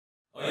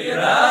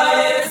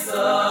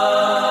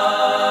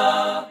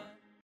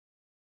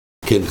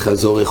כן,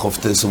 חזור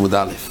חופטס עמוד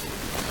א'.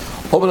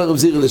 אבל הרב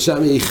זירא לשם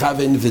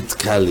יכוון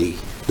ותקלי.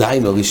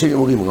 דהיינו, ראשי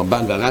אומרים,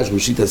 רמב"ן והרש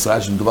בראשית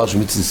הסרש, מדובר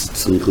שמצווה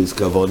צריך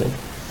להזכוונה.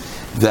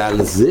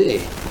 ועל זה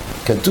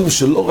כתוב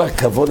שלא רק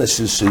כוונה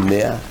של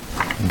שומע,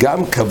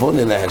 גם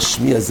כוונה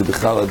להשמיע זה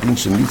בכלל הדין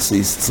של מצווה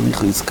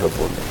צריך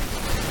להזכוונה.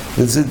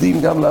 וזה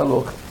דין גם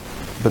להלוך.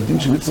 בדין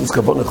של מצווה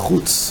להזכוונה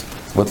חוץ,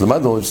 זאת אומרת,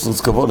 למדנו שצריך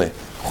להזכוונה,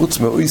 חוץ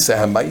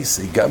מאויסה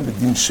המייסה, גם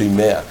בדין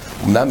שומע,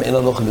 אמנם אין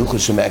הלוך נלכה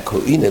שומע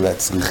כהן, אלא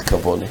צריך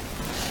כוונה.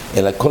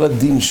 אלא כל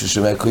הדין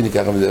ששומע כהן,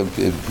 ככה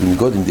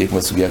בניגוד עם דייק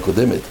מהסוגיה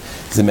הקודמת,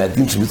 זה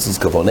מהדין של מצווה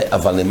כוונה,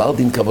 אבל נאמר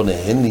דין כוונה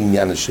הן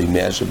לעניין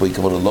השומע, שבו היא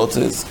כוונה לא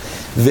צס,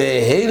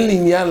 והן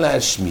לעניין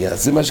להשמיע.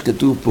 זה מה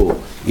שכתוב פה,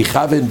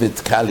 יכוון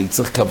ותקלי,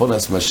 צריך כוונה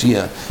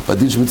משיע,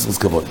 בדין של מצווה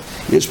כוונה.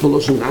 יש פה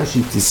לא שונה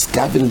שהיא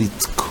תסכוון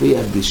לתקוע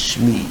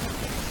בשמי,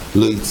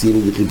 לא יציא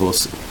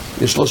מדחיבוסי.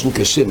 יש לא שונה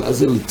קשה, מה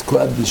זה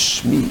לתקוע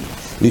בשמי?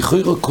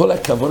 לכאורה כל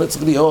הכוונה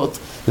צריך להיות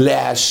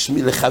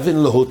להשמיע, לכוון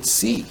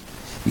להוציא.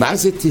 מה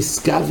זה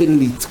תסכוון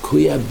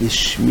לתקוע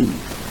בשמי?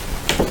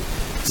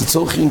 זה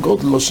צורך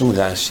לנגוד ללושן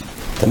רש"י.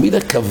 תמיד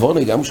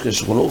הכוונה, גם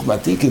כששולחן ערוך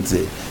מעתיק את זה,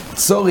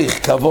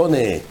 צורך כוונה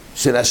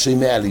של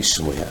השומע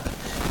לשמוע,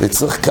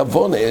 וצריך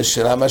כוונה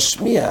של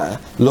המשמיע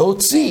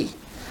להוציא.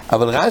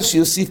 אבל רש"י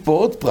יוסיף פה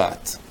עוד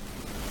פרט.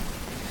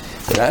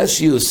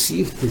 רש"י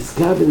יוסיף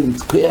תסכוון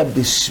לתקוע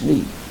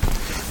בשמי.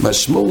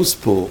 משמעות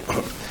פה,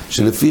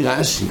 שלפי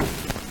רש"י,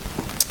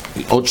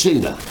 עוד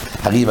שאלה,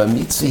 הרי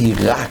במצווה היא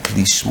רק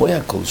לשמוע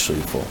כל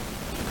שויפו,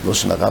 לא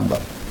של הרמב"ם,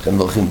 לכן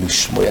הולכים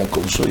לשמוע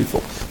כל שויפו.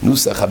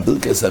 נוסח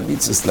הברכס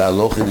המצווה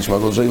להלוך לשמוע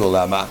כל שויפו,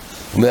 למה?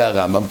 אומר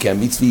הרמב"ם, כי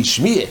המצווה היא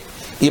שמיע.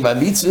 אם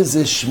המצווה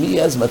זה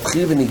שמיע, אז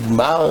מתחיל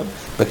ונגמר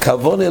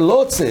בכוונה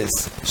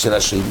לוצס של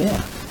השומע.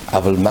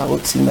 אבל מה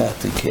רוצים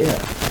מהתקע?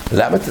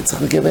 למה אתה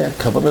צריך לגבי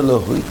הכוונה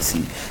לא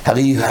הוציא?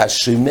 הרי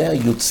השומע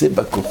יוצא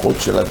בכוחות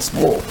של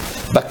עצמו,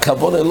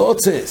 בכוונה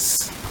לוצס.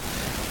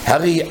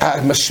 הרי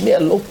המשמיע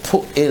לא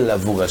פועל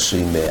עבור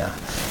השומע,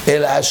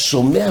 אלא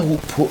השומע הוא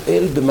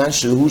פועל במה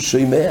שהוא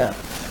שומע.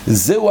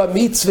 זהו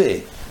המצווה,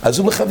 אז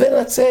הוא מכוון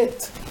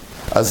לצאת.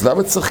 אז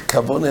למה צריך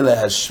כוונה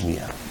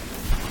להשמיע?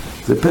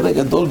 זה פלא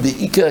גדול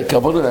בעיקר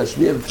הכוונה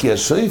להשמיע, כי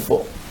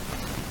השויפו.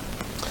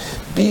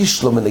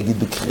 בישלום, נגיד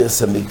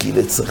בקריאס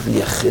המגילה, צריך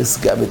לייחס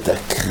גם את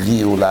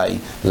הקריא אולי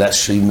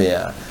לשומע.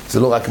 זה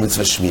לא רק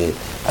מצווה שמיע.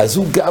 אז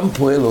הוא גם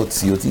פועל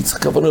להוציא אותי,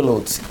 צריך כוונה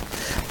להוציא.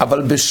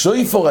 אבל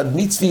בשויפור עד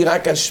מצווה היא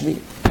רק השמיע.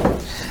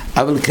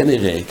 אבל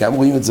כנראה, גם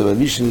רואים את זה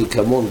במישנה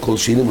כמון, כל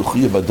שאלה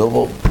מחויב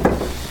בדובו.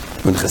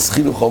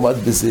 ונחסכינו עומד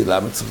בזה,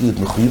 למה צריך להיות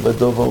מחויב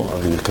בדובו?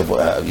 הרי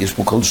יש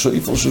פה כל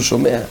שויפור שהוא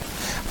שומע.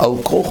 על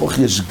כל כוח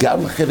יש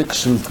גם חלק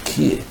של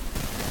תקיע,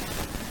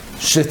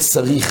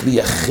 שצריך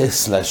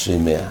לייחס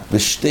לשומע.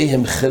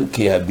 ושתיהם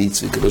חלקי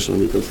המצווה, כמו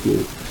שאומרים תזכיר.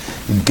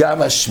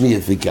 גם השמיע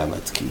וגם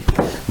התקיע.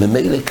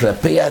 ממילא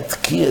כלפי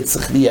התקיע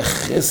צריך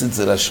לייחס את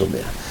זה לשומע.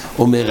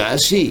 אומר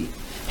רש"י,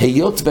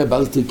 היות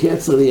בבעל תקיע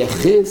צריך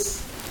לייחס,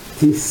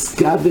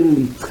 תסכוון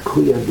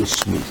לתקוע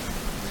בשמי.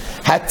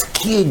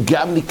 התקיע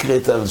גם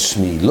נקראת על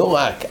שמי, לא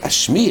רק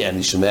השמיע,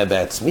 אני שומע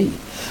בעצמי,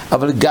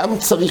 אבל גם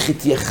צריך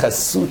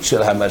התייחסות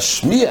של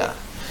המשמיע,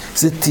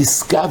 זה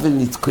תסכוון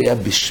לתקוע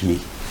בשמי.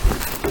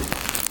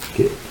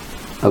 כן.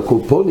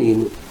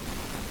 הקופונים,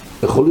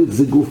 יכול להיות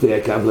זה גוף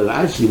היקב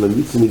לרש"י, אם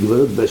המצווה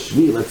נגברת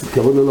בשמי, מה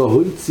כוונה לא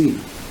הוציא.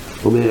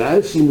 אומר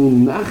רש"י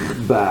מונח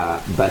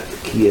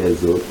בתקיע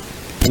הזאת,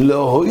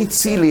 לא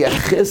הוציא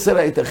לייחס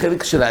עליי את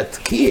החלק של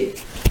התקיע,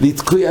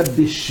 לתקוע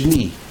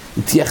בשמי,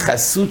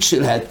 התייחסות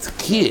של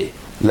התקיע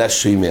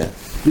לשומע,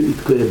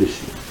 ולתקוע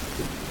בשמי.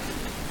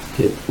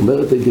 כן,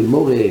 אומרת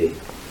הגמורה,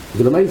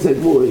 ולמה זה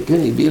הגמורה,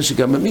 כן, הביאה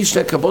שגם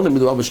המשנה הכוונה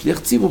מדובר בשליח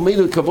ציבור,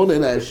 מילא הכוונה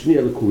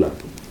להשמיע לכולם.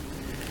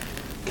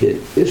 כן,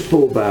 יש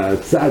פה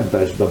בצד,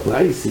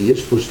 בברייסי,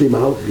 יש פה שני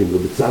מהלכים,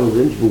 ובצד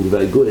רנצ'בורג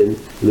והגויין,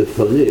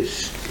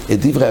 לפרש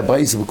את דברי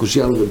הברייסי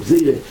בקושי על רב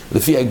זירא,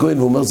 לפי הגויין,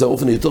 הוא אומר, זה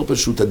האופן יותר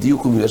פשוט,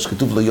 הדיוק הוא יש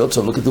כתוב לא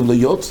יוצא, לא כתוב לא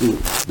יוצא,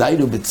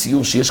 דיינו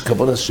בציור שיש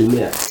כוונה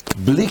שומע,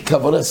 בלי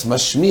כוונה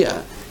משמיע,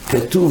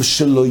 כתוב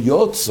שלא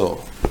יוצא,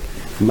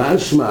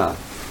 משמע,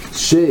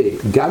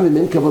 שגם אם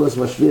אין כוונה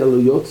משמיע לא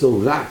יוצא,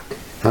 רק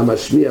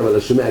המשמיע, אבל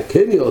השומע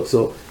כן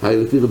יוצא,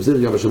 הרי לפי רב זירא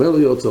גם השומע לא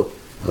יוצא,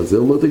 אז זה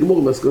אומר את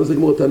הגמור, מסכון זה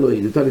גמור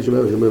תנועי, דתני שומע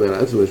ושומע מעל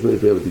עצמו, ושומע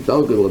ושומע ותתאר,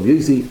 רבי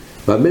יוסי,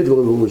 והמת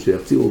דברים אומרים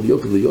שיחצירו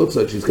ביוקר ליוצא,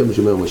 עד שיזכה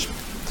ושומע משמע.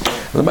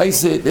 אבל מה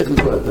יעשה, נלך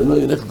לקרוא,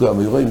 תנועי, נלך לקרוא,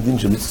 המיוראים דין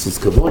של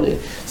מצווה כוונה,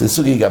 זה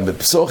סוגי גם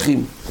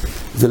בפסוחים,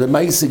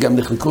 ולמה יעשה גם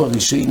נלך לקרוא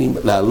הראשונים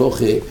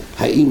להלוך,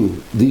 האם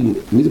דין,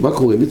 מה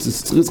קורה,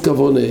 מצווה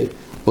כוונה,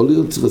 או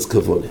לא מצווה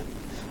כוונה.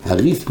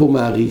 הריף פה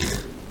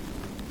מעריך,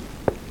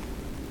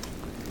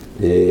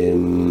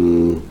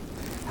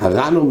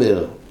 הר"ן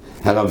אומר,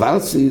 הרב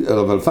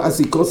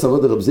אלפסי כוס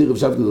עבוד הרב זירא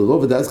ושבת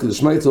לרוב ודאסקי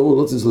לשמע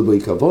יצאו לא צריך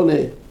לבוי כוונה.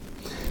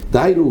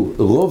 דיינו,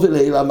 רוב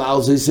אליל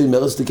אמר זה יסי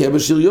מרס תקע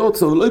בשיר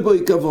יוצא ולא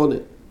בוי כוונה.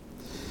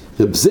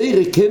 רב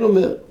זירא כן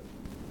אומר,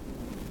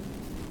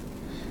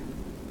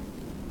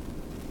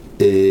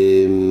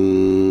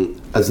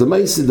 אז למה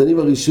הסדנים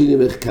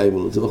הראשונים איך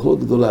קיימנו? זה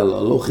מחלוקת גדולה,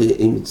 לא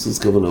אם מצווה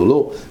כוונה או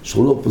לא,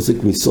 שכונו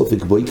פוסק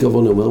מסופק בוי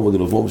כוונה, אומר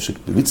מגנוב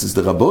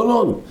שבמצווה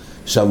דרבנן,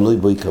 שם לא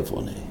בוי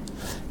כוונה.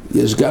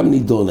 יש גם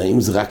נידון,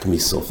 האם זה רק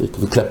מסופק,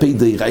 וכלפי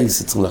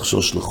דיירייס צריכים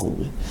לחשוש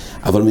לחומרי,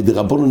 אבל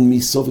מדרבנן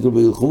מסופק לא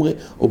בוי לחומרי,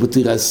 או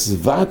בתירה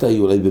סבעת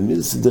היו אולי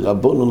במצווה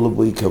דרבנן לא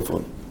בוי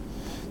כוונה.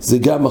 זה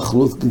גם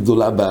מחלוקת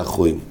גדולה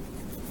באחורים.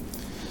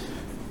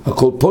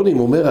 הקולפונים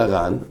אומר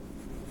הר"ן,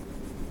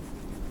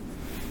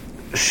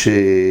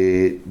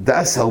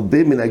 שדעס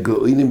הרבה מן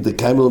הגאונים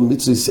דקיימל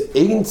מצווה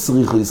אין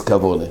צריך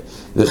להסכוונה,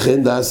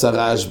 וכן דעס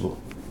הרשב"א.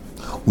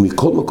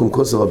 ומכל מקום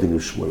כוס רבינו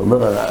שמואל,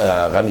 אומר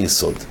הר"ן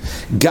יסוד,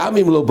 גם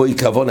אם לא בואי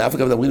כוונה, אף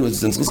אחד אומרים,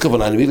 זה צריך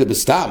כוונה, אני מבין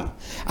בסתם,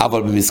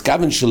 אבל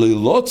במסכוון שלא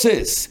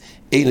ילוצס,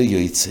 אינו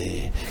יוצא.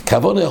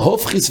 כוונה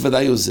הופכיס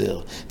ודאי עוזר,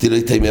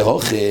 תלוי תימי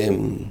הוכם,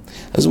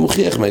 אז הוא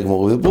מוכיח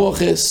מהגמור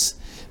וברוכס,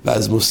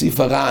 ואז מוסיף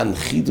הר"ן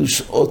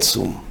חידוש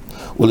עוצום,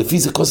 ולפי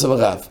זה כוס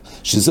הרב,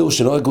 שזהו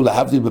שנוהגו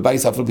להבדיל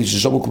בבייס אף על פי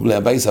ששומו קובלי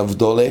הבייס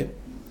אבדולה,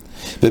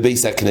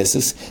 בבייס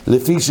הכנסס,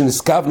 לפי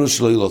שנסכבנו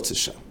שלא ילוצס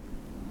שם.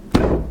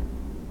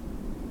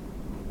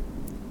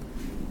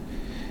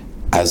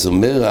 אז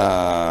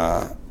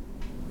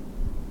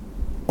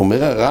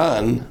אומר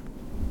הר"ן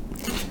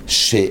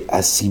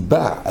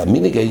שהסיבה,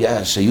 המנהג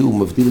היה שהיו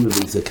מבדילים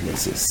בבייס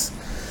הכנסס.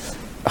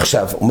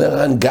 עכשיו, אומר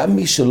הר"ן, גם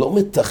מי שלא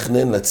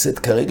מתכנן לצאת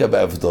כרגע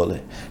באבדולה,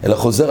 אלא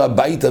חוזר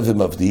הביתה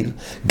ומבדיל,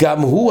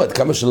 גם הוא, עד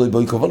כמה שלא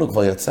יבואי כוונה, הוא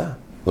כבר יצא.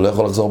 הוא לא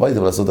יכול לחזור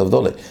הביתה ולעשות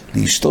אבדולה.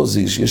 לאשתו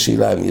זה, יש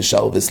שאלה אם יש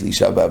ארבס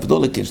לאישה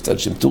באבדולה, כי יש צד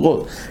שהן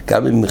פטורות,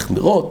 גם אם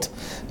מחמירות.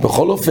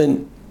 בכל אופן,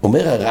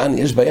 אומר הר"ן,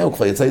 יש בעיה, הוא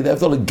כבר יצא ידי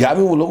אבדולה, גם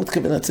אם הוא לא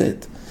מתכוון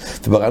לצאת.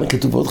 ובר"ן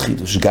כתוב עוד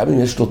חידוש, גם אם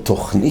יש לו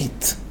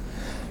תוכנית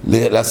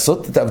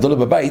לעשות את האבדולה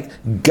בבית,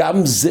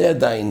 גם זה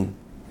עדיין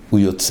הוא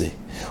יוצא.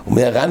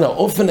 אומר הר"ן,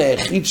 האופן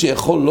היחיד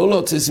שיכול לא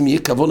לוצס אם יהיה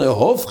כוונה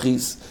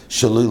הופכיס,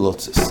 שלא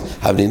ילוצס.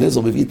 אבני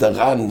נזר מביא את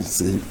הר"ן,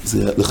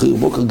 זה לחיר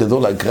בוקר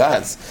גדול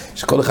הגרז,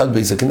 שכל אחד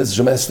בייס הכנסס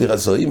שומע ספירה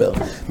זוהימר,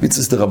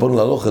 מצווה דרבנן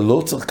להלכה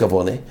לא צריך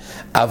כוונה,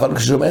 אבל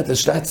כששומע את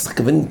השלט צריך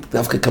כוונה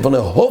דווקא כוונה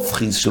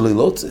הופכיס שלא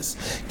ילוצס,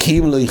 כי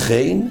אם לא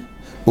יכין,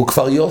 הוא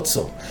כבר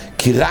יוצא.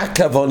 כי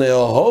רק כוונה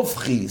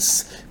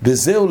הופכיס,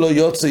 בזה הוא לא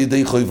יוצא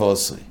ידי חוי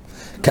ועשוי.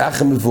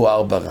 ככה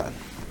מבואר בר"ן.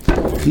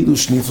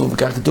 חידוש נפלא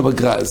וכך כתוב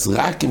בגרז,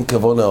 רק עם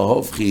כוונה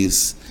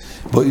ההופכיס,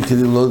 בואי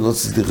כדי לא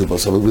צריך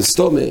לבוס, אבל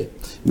בסתומה,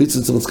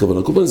 מצווה צריך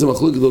כוונה. כל פעם זה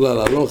מחלוקת גדולה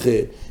להלכה,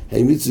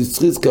 האם מצווה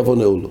צריך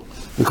כוונה או לא.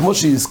 וכמו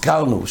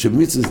שהזכרנו,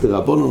 שבמצווה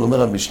דרבנן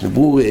אומר המשנה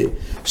ברורה,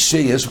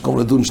 שיש מקום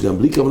לדון שניהם,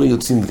 בלי כוונה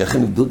יוצאים,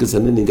 לכן בדרכס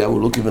הנני גם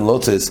הוא לא כיוון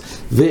לוצס,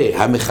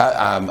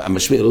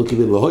 והמשמע לא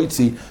כיוון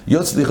להויצי,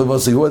 יוצא לי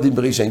חבוס, היו עדים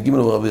בריש, אין גימל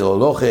ורבי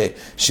הלכה,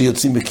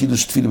 שיוצאים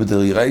בקידוש תפילה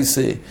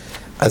בדריירייסה,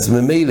 אז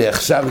ממילא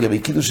עכשיו גם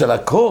בקידוש על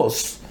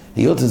הכוס,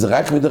 היות זה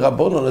רק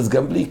מדרבנן, אז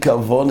גם בלי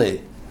כוונה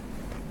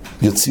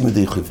יוצאים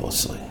ידי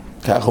חבוסוי.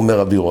 כך אומר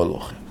רבי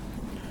הלכה.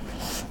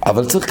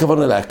 אבל צריך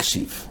כוונה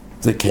להקשיב,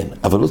 זה כן,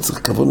 אבל לא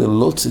צריך כוונה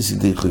לוצס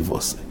ידי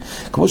חבוסוי.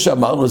 כמו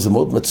שאמרנו, זה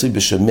מאוד מצוי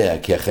בשמע,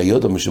 כי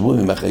החיודם, משמעו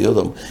עם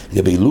החיודם,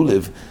 לגבי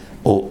לולב,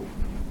 או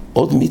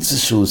עוד מצווה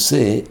שהוא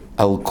עושה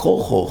על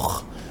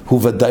כוחוך, הוא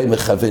ודאי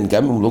מכוון,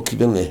 גם אם הוא לא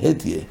כיוון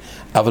להדיה,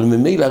 אבל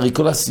ממילא הרי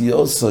כל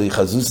הסיוסו,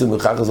 יחזוס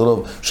למוכח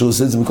הזולוב, שהוא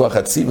עושה את זה מכוח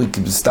הציווי,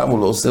 כי בסתם הוא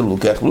לא עושה, הוא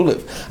לוקח לולב,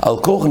 על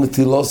כוח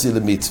נטילוסי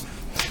למצווה.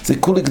 זה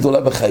כולי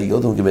גדולה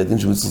בחיות, גם בידין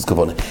שמצוץ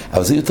כוונה.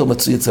 אבל זה יותר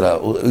מצוי אצל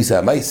האויסה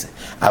המייסה.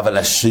 אבל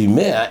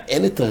השומע,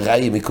 אין את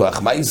הראי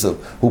מכוח מייסו,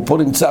 הוא פה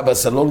נמצא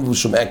בסלון והוא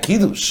שומע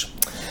קידוש.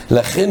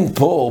 לכן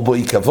פה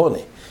בואי כוונה.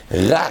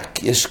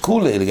 רק יש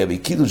כולה לגבי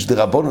קידוש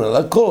דרבנן על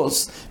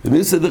הכוס,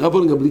 ומייסה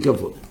דרבנן גם בלי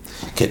כוונה.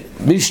 כן,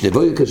 משנה,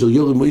 בואי כאשר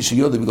יורי מוישה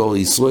יודע בגור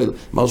ישראל,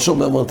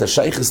 מרשום אומר את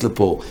השייכס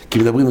לפה, כי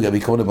מדברים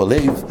לגבי כוונה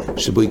בלב,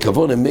 שבואי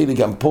כוונה, מילא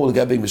גם פה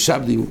לגבי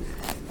משבדים,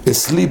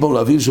 אצלי בואו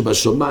להבין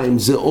שבשומיים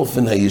זה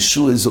אופן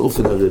הישוע, זה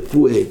אופן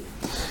הרפואה,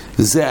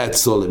 וזה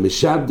הצולם,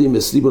 משבדים,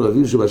 אצלי בואו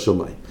להבין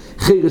שבשומיים.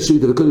 חי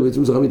רשאית וקודם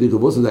בעצם זרם ידי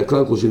חובוסוי, זה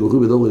הכלל כמו שנוכחו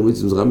בדוברים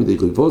בעצם זרם ידי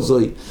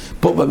חובוסוי,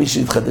 פה במי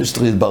שנתחדש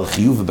צריך לדבר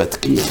חיוב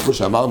ובתקיע, כמו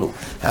שאמרנו,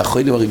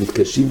 האחרונים הרי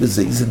מתקשים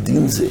בזה, איזה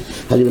דין זה,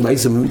 הרי למה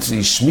איזה מצווה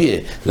ישמיע,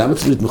 למה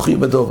צריך לתמוכי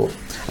בדובר?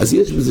 אז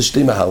יש בזה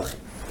שתי מהלכים,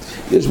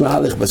 יש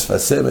מהלך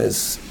בשפת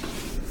אמס,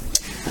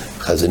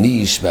 חזון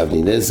איש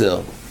ואבני נזר,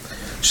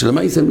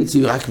 שלמה איזה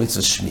מצווה רק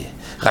מצווה שמיע,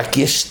 רק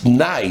יש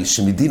תנאי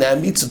שמדין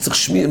המצווה צריך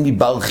שמיע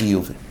מבר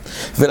חיובי,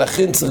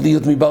 ולכן צריך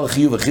להיות מבר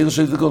חיובי, אחרי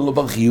רשאית וקודם לא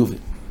בר חיובי.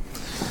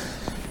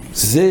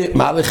 זה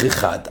מהלך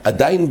אחד,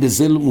 עדיין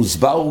בזה לא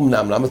מוסבר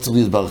אמנם למה צריך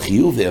להיות בר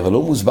חיובי, אבל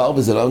לא מוסבר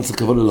בזה למה צריך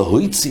כוונה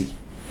להויצי,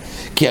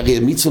 כי הרי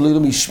המצווה לא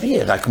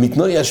משמיע, רק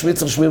מתנוי השמיע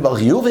צריך לשמיע בר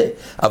חיובי,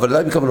 אבל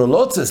עדיין בכוונה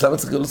לא צריך, למה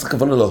צריך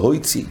כוונה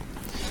להויצי?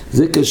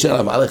 זה קשר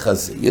למהלך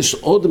הזה. יש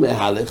עוד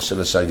מהלך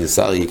של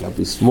השגסר, יקב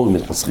לסמור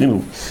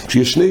מתחסכינו,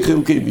 שיש שני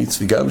חילוקי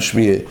מצווה, גם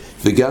שמיע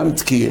וגם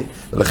תקיע,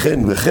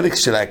 ולכן בחלק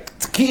של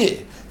התקיע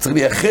צריך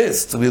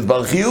לייחס, צריך להיות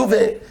בר חיובי,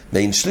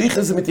 ואין שליח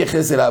הזה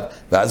מתייחס אליו,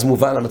 ואז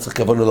מובן למה צריך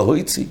כוונה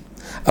להויצי,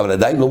 אבל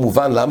עדיין לא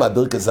מובן למה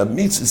הברכס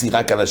המצווה היא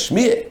רק על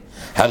השמיע,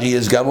 הרי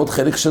יש גם עוד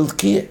חלק של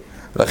תקיע,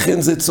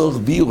 לכן זה צורך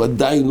ביור,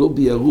 עדיין לא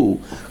ביארו,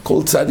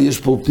 כל צד יש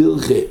פה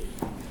פרחה.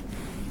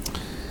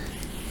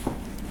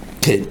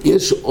 כן,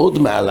 יש עוד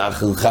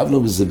מהלך,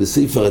 הרחבנו בזה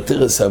בספר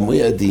התרס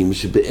המועדים,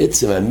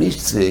 שבעצם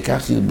המשצה,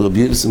 כך רבי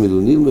יוסף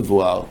מלוניל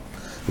מבואר,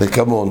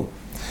 וכמון,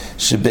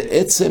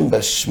 שבעצם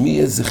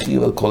בשמיע זה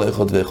חיוב על כל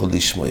אחד ואחד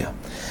לשמוע.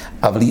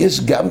 אבל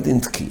יש גם דין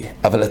תקיע,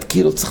 אבל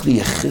התקיע לא צריך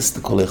לייחס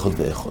לכל אחד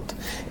ואחד,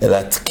 אלא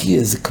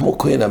התקיע זה כמו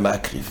כהן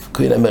המקריב,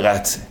 כהן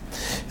המרצה.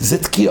 זה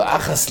תקיע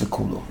אחס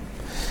לכולו.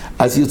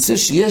 אז יוצא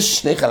שיש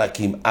שני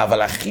חלקים,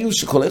 אבל החיוב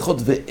שכל אחד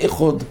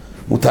ואחד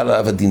מוטל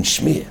עליו הדין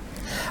שמיע.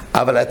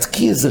 אבל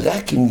התקיע זה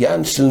רק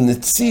עניין של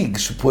נציג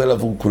שפועל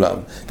עבור כולם.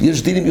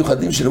 ויש דינים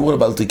מיוחדים שנאמרו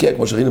לבעל תיקה,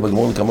 כמו שראינו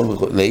בגמור לכמון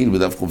לעיל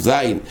בדף חוב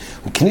זין,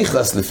 הוא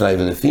כניכנס לפני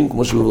ולפים,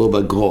 כמו שאומרו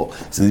בגרו,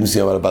 זה דין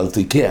מסוים על הבעל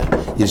תיקה.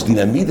 יש דין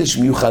עמידה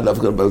שמיוחד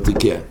דווקא לבעל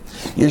תיקה.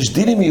 יש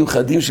דינים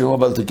מיוחדים שנאמרו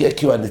לבעל תיקה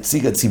כי הוא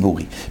הנציג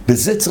הציבורי.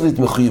 בזה צריך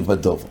להתמחויב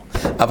בדובר.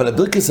 אבל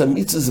הברכס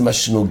המצווה זה מה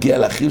שנוגע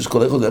לאחיו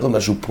שכל אחד ואחד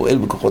מה שהוא פועל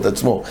בכוחות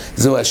עצמו,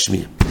 זהו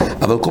השמיע.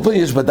 אבל כל פעם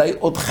יש ודאי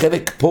עוד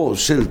חלק פה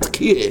של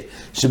תקיע,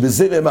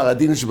 שבזה נאמר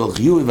הדין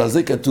שברכיוב, ועל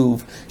זה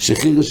כתוב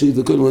שחיר רשאית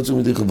וכל מועצו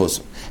מדריך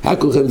לבוסם.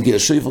 הכולכם תגיע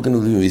שויפר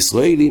כנודלים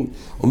ישראלים,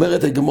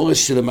 אומרת הגמורה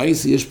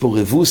שלמעשה יש פה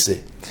רבוסה,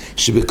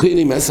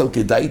 שבכהנים אסל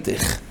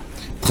כדאיתך.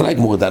 התחלה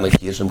הגמורה דנה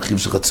כי יש שם חיוב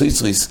של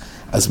חצויצרויס,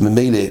 אז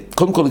ממילא,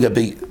 קודם כל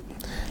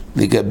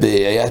לגבי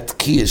היה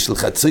תקיע של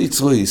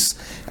חצויצרויס,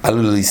 על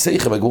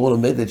ליסייכם הגמורה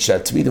לומדת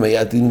שהתמידים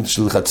היה דין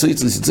של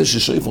חצויצרויס, זה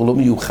ששויפר לא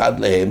מיוחד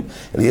להם,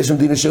 אלא יש שם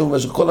דין לשם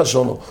במשך כל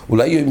השונו.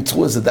 אולי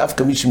ימתרו, אז זה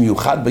דווקא מי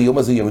שמיוחד ביום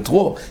הזה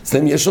ימתרו,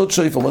 אצלם יש עוד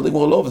שויפר, אומרת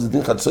הגמורה לא, וזה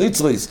דין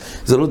חצויצרויס,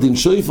 זה לא דין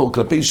שויפר,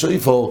 כלפי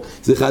שויפר,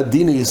 זה אחד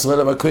דין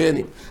ישראל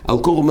המכהנים. על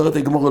קור אומרת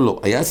הגמורה לא,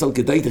 היה סל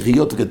כדאי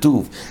תחיות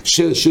כתוב,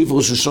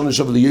 ששויפר ששון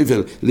ישב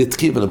ליובל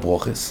לתקיע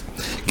ולברוכס.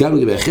 גם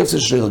לגבי החפצה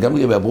ששויפר, גם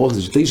לגבי הברוכס,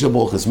 זה 9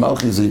 ברוכס,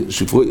 מלכי זה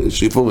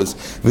שויפורס,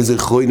 וזה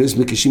חרוינוס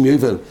מקישים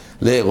יובל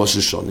לראש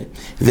השונה.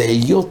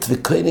 והיות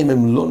וכהנים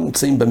הם לא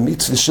נמצאים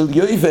במצווה של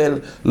יובל,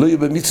 לא יהיו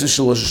במצווה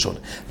של ראש השונה.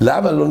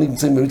 למה לא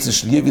נמצאים במצווה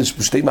של יובל? יש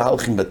פה שתי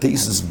מהלכים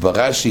בתייסס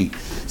ברש"י,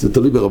 זה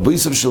תלוי ברבי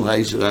יוסף של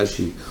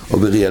רש"י, או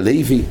ברי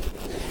הלוי.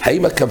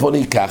 האם הכוונה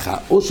היא ככה,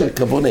 או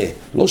שהכוונה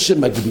לא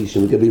שמקדיש,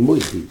 לגבי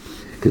מויכי,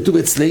 כתוב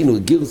אצלנו,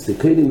 גרסה,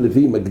 כהנים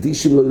לוויים,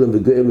 מקדישים לא אילם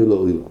וגואלים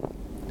לא אילם.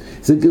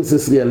 זה גרסה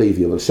סרי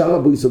הלוי, אבל שאר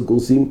רבי יוסף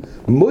גורסים,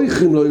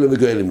 מויכים לא אילם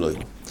וגואלים לא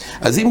אילם.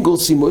 אז אם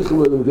גורסים מויכים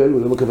לא אילם וגואלים לא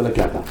אילם, הכוונה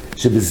ככה,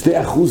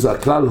 שבשדה אחוז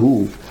הכלל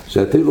הוא,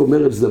 שהתל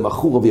אומר את זה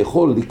מחור, אבל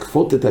יכול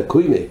לקפות את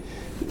הכהנה,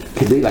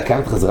 כדי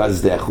לקחת חזרה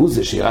שדה אחוז,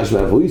 זה שירש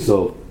ואבו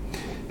יסו,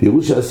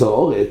 פירוש שעשה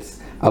אורץ,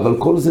 אבל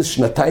כל זה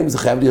שנתיים זה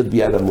חייב להיות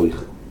ביד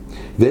המויך.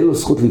 ואין לו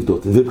זכות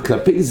לבדות,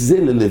 וכלפי זה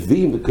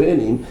ללווים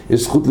וכהנים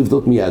יש זכות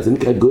לבדות מיד, זה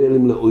נקרא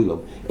גואלים לאוילום,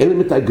 אין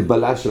להם את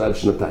ההגבלה של עד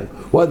שנתיים.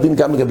 הוא הדין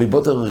גם לגבי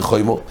בוטר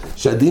רחוימו,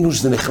 שהדין הוא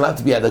שזה נחלט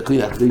ביד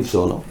הכהן אחרי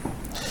שונו,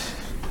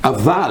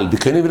 אבל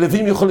בכהנים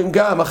ולווים יכולים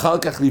גם אחר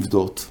כך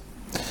לבדות.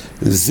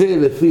 זה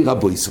לפי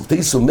רבי יוסף.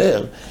 תייס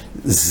אומר,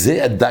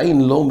 זה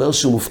עדיין לא אומר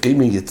שהוא מופקע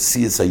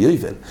מיציאס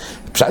היובל.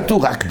 פשט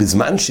הוא רק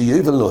בזמן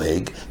שיובל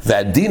נוהג,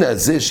 והדין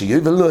הזה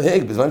שיובל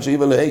נוהג, בזמן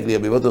שיובל נוהג,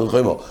 לגבי בוטר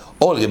רחוימו,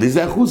 או לגבי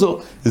זה אחוזו,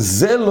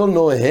 זה לא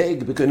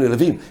נוהג בכהנים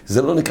ולווים,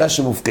 זה לא נקרא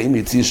שמופקעים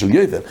מיציאס של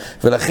יובל.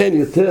 ולכן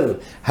יותר,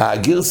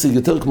 הגרסי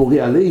יותר כמו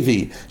רי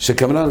הלוי,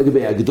 שכמובן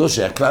לגבי הקדוש,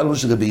 הכלל הוא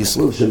שרבי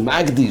ישראל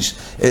שמקדיש,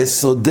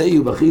 סודי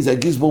ובחרי זה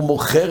הגזבור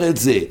מוכר את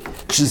זה,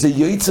 כשזה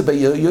יוצא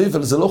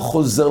ביובל זה לא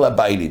חוזר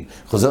לביילים,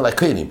 חוזר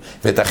לכהנים.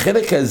 ואת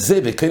החלק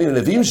הזה בכהנים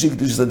ולווים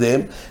שהקדיש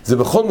שדיהם, זה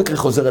בכל מקרה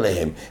חוזר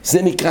אליהם.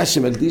 זה נקרא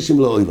שמקדישים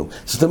לאוילום.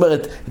 זאת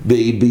אומרת,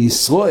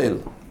 בישראל,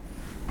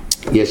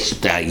 יש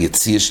את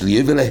היציאה של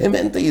יובל, להם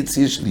אין את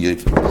היציאה של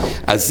יובל.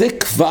 אז זה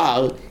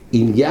כבר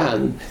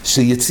עניין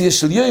של יציאה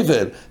של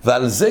יובל,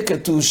 ועל זה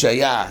כתוב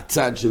שהיה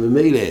צד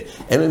שממילא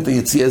אין להם את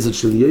היציאה הזאת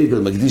של יובל,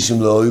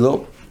 מקדישים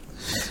לאוילום,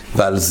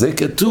 ועל זה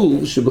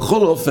כתוב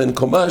שבכל אופן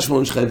קומה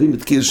השמונה שחייבים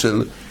בתקיע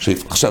של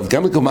שויפר. עכשיו,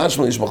 גם בקומה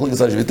השמונה יש מחלוקת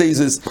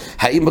שבתייסס,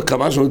 האם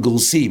בקומה השמונה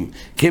גורסים,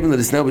 כיוון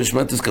הלסנאו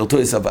בשמטס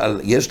קרטויס,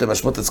 אבל יש להם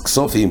השמטס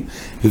כסופים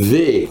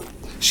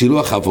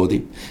ושילוח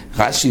עבודים.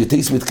 רש"י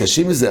ותייס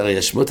מתקשים לזה, הרי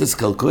השמטס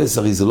קרטויס,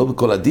 הרי זה לא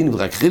בכל הדין,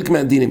 ורק חלק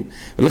מהדינים,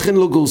 ולכן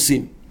לא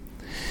גורסים.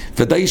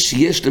 ודאי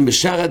שיש להם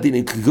בשאר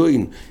הדינים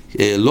כגוין,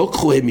 לא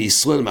קחו הם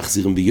מישראל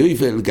מחזירים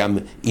ביובל, גם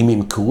אם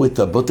הם קראו את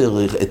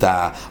הבוטר, את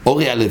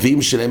האורי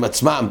הלוויים שלהם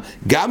עצמם,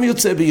 גם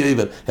יוצא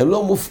ביובל, הם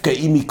לא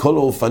מופקעים מכל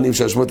האופנים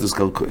של השמטס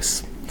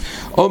קרטויס.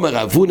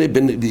 אומר אבונה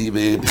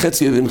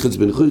בחצי יובל חצי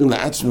בן חורים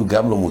לעצמו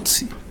גם לא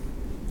מוציא.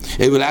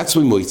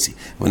 ולעצמי מויצי.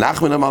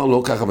 ונחמן אמר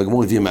לא ככה,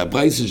 בגמור הביא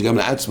מהברייס, שגם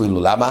לעצמי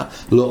לא, למה?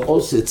 לא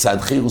עושה צד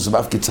חירוס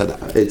ומפקי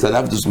צד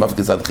עבדוס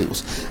ומפקי צד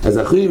חירוס. אז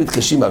האחרים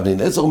מתקשים, אבני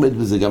נזר עומד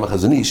בזה, גם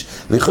החזון איש,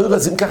 ויכולים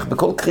לזים כך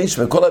בכל קריש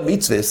וכל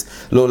המצווס,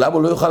 לעולם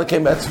הוא לא יוכל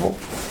לקיים בעצמו.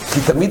 כי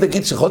תמיד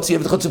אגיד שחוצי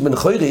עבד חוצי בן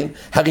חוירין,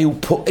 הרי הוא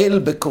פועל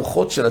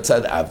בכוחות של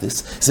הצד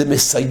עבדס, זה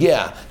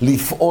מסייע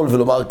לפעול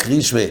ולומר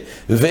קריש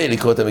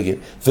ולקרוא את המגין.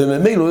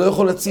 וממילא הוא לא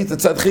יכול להציע את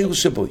הצד חירוס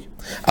שבוי.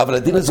 אבל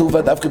הדין הזה הוא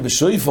דווקא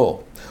בשויפו,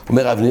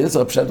 אומר רב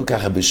אליעזר הפשט הוא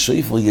ככה,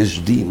 בשופר יש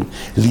דין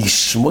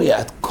לשמוע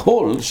את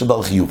קול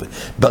שבר חיובה.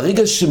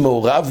 ברגע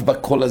שמעורב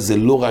בקול הזה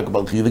לא רק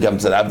בר חיובה, גם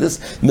צד עבדס,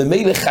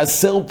 ממילא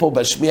חסר פה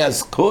בשמיע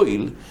אז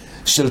קול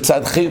של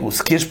צד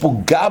חירוס, כי יש פה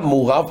גם,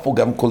 מעורב פה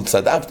גם כל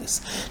צד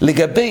עבדס.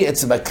 לגבי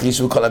עצם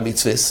הקריש וכל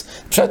המצווס,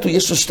 פשוט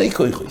יש לו שתי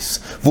כויכוס,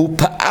 והוא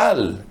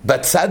פעל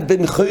בצד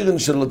בן חוירן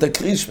שלו את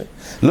הקרישמה.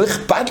 לא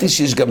אכפת לי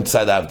שיש גם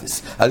צד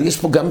עבדס, אבל יש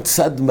פה גם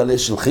צד מלא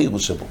של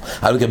חירוס שבו.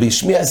 אבל לגבי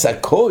שמיע אז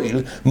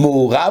הקויל,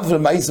 מעורב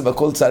למעשה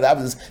בכל צד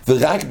עבדס,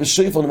 ורק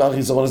בשופר נאמר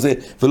חיסרון הזה,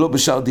 ולא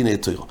בשאר דיני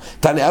תוירו.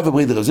 תנא אב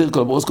ברייתא רב זירא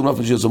כל הברוס כל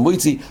נפל שיעשו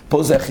מויצי,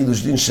 פה זה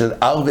החידוש דין של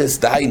ערבס,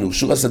 דהיינו,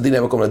 שורש הדין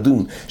היה מקום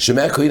לדון,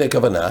 שמהכהן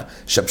הכוונה,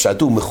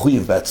 שהפשט הוא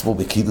מחויב בעצמו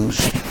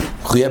בקידוש,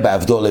 מחויב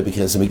בעבדו עולה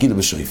בקריאה מגילה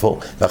בשופר,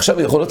 ועכשיו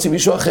הוא יכול להוציא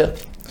מישהו אחר.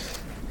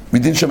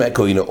 מדין שומע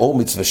כהן או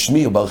מצווה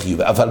שני או בר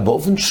חיובה, אבל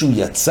באופן שהוא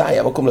יצא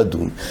היה מקום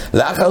לדון,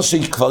 לאחר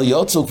שכבר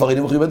יוצא הוא כבר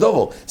אינו מחויב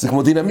בדובו. זה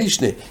כמו דין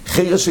המשנה,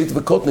 חי רשאית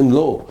וקוטנם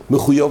לא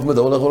מחויב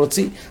בדובו לא יכול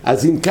להוציא,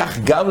 אז אם כך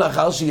גם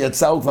לאחר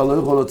שיצא הוא כבר לא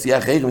יכול להוציא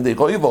אחר מדי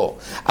חויבו.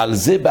 על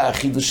זה בא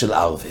החידוש של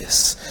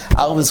ערבס.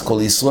 ערבס כל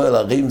ישראל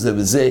הרי זה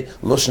וזה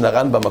לא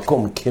שנרן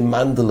במקום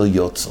כמאן דלא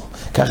יוצא,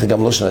 ככה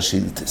גם לא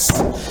שנשילתס,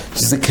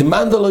 שזה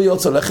כמאן דלא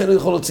יוצא, לכן הוא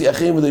יכול להוציא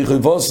אחר מדי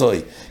חויבו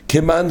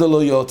כמאן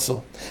דלא יוצא.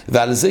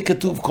 ועל זה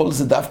כתוב כל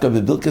זה דווקא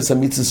בברכס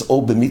המצווס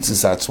או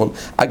במצווס העצמון.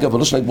 אגב,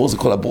 לא שנגבור זה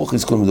כל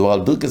הברוכס, כל מדובר על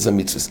ברכס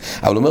המצווס,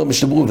 אבל אומר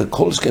משתברו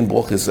וכל שכן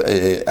ברוכס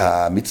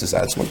המצווס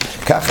העצמון,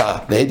 ככה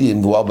בהדי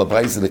מבואר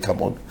בברייתא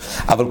לקמון,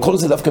 אבל כל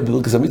זה דווקא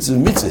בברכס המצווס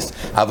ומצווס.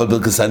 אבל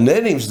ברכס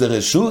הננים שזה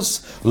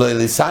רשוס לא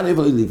אליסני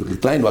ולא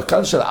לבריך לנו,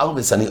 הקל של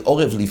ערבס אני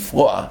עורב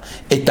לפרוע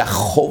את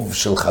החוב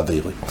של חברי,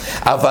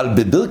 אבל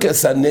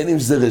בברכס הננים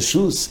שזה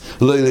רשוס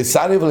לא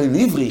אליסני ולא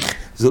לבריך,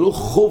 זה לא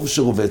חוב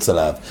שרובץ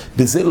עליו,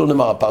 בזה לא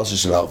נאמר הפרשה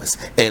של ערבס,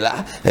 אלא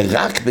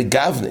רק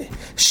בגבנה,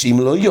 שאם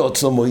לא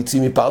יוצא מויצי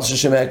מפרשה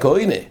שמע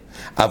כהנה,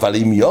 אבל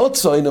אם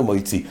יוצא אינו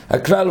מויצי,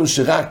 הכלל הוא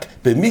שרק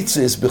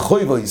במצווס,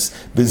 בחויבויס,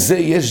 בזה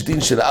יש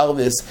דין של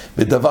ערבס,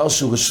 בדבר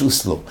שהוא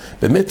רשוס לו.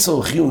 באמת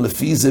צורכים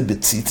לפי זה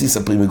בציציס,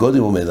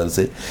 הפרימגודים עומד על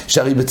זה,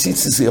 שהרי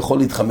בציציס הוא יכול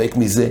להתחמק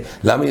מזה,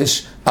 למה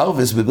יש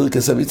ערבס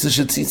בברכס המצווה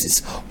של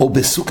ציציס, או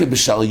בסוכה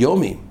בשאר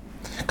יומים,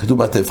 כתוב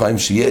בתפרים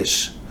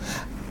שיש.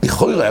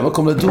 לכאורה היה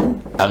מקום לדון,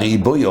 הרי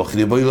בו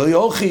יאכל, בו לא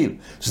יאכל,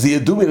 שזה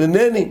ידעו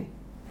מלננים.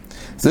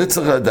 זה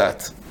צריך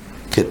לדעת.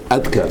 כן,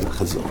 עד כאן,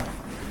 חזור.